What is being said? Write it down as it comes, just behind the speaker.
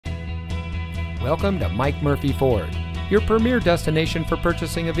Welcome to Mike Murphy Ford, your premier destination for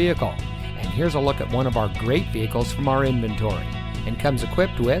purchasing a vehicle. And here's a look at one of our great vehicles from our inventory, and comes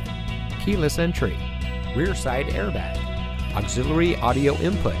equipped with keyless entry, rear side airbag, auxiliary audio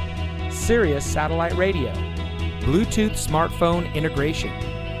input, Sirius satellite radio, Bluetooth smartphone integration,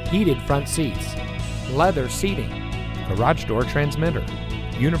 heated front seats, leather seating, garage door transmitter,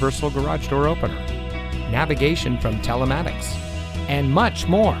 universal garage door opener, navigation from telematics, and much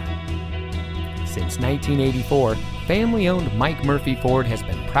more. Since 1984, family-owned Mike Murphy Ford has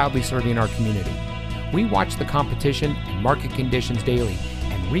been proudly serving our community. We watch the competition and market conditions daily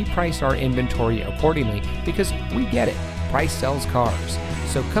and reprice our inventory accordingly because we get it. Price sells cars.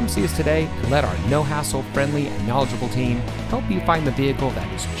 So come see us today and let our no-hassle, friendly, and knowledgeable team help you find the vehicle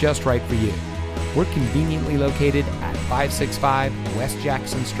that is just right for you. We're conveniently located at 565 West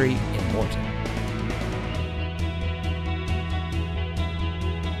Jackson Street in Morton.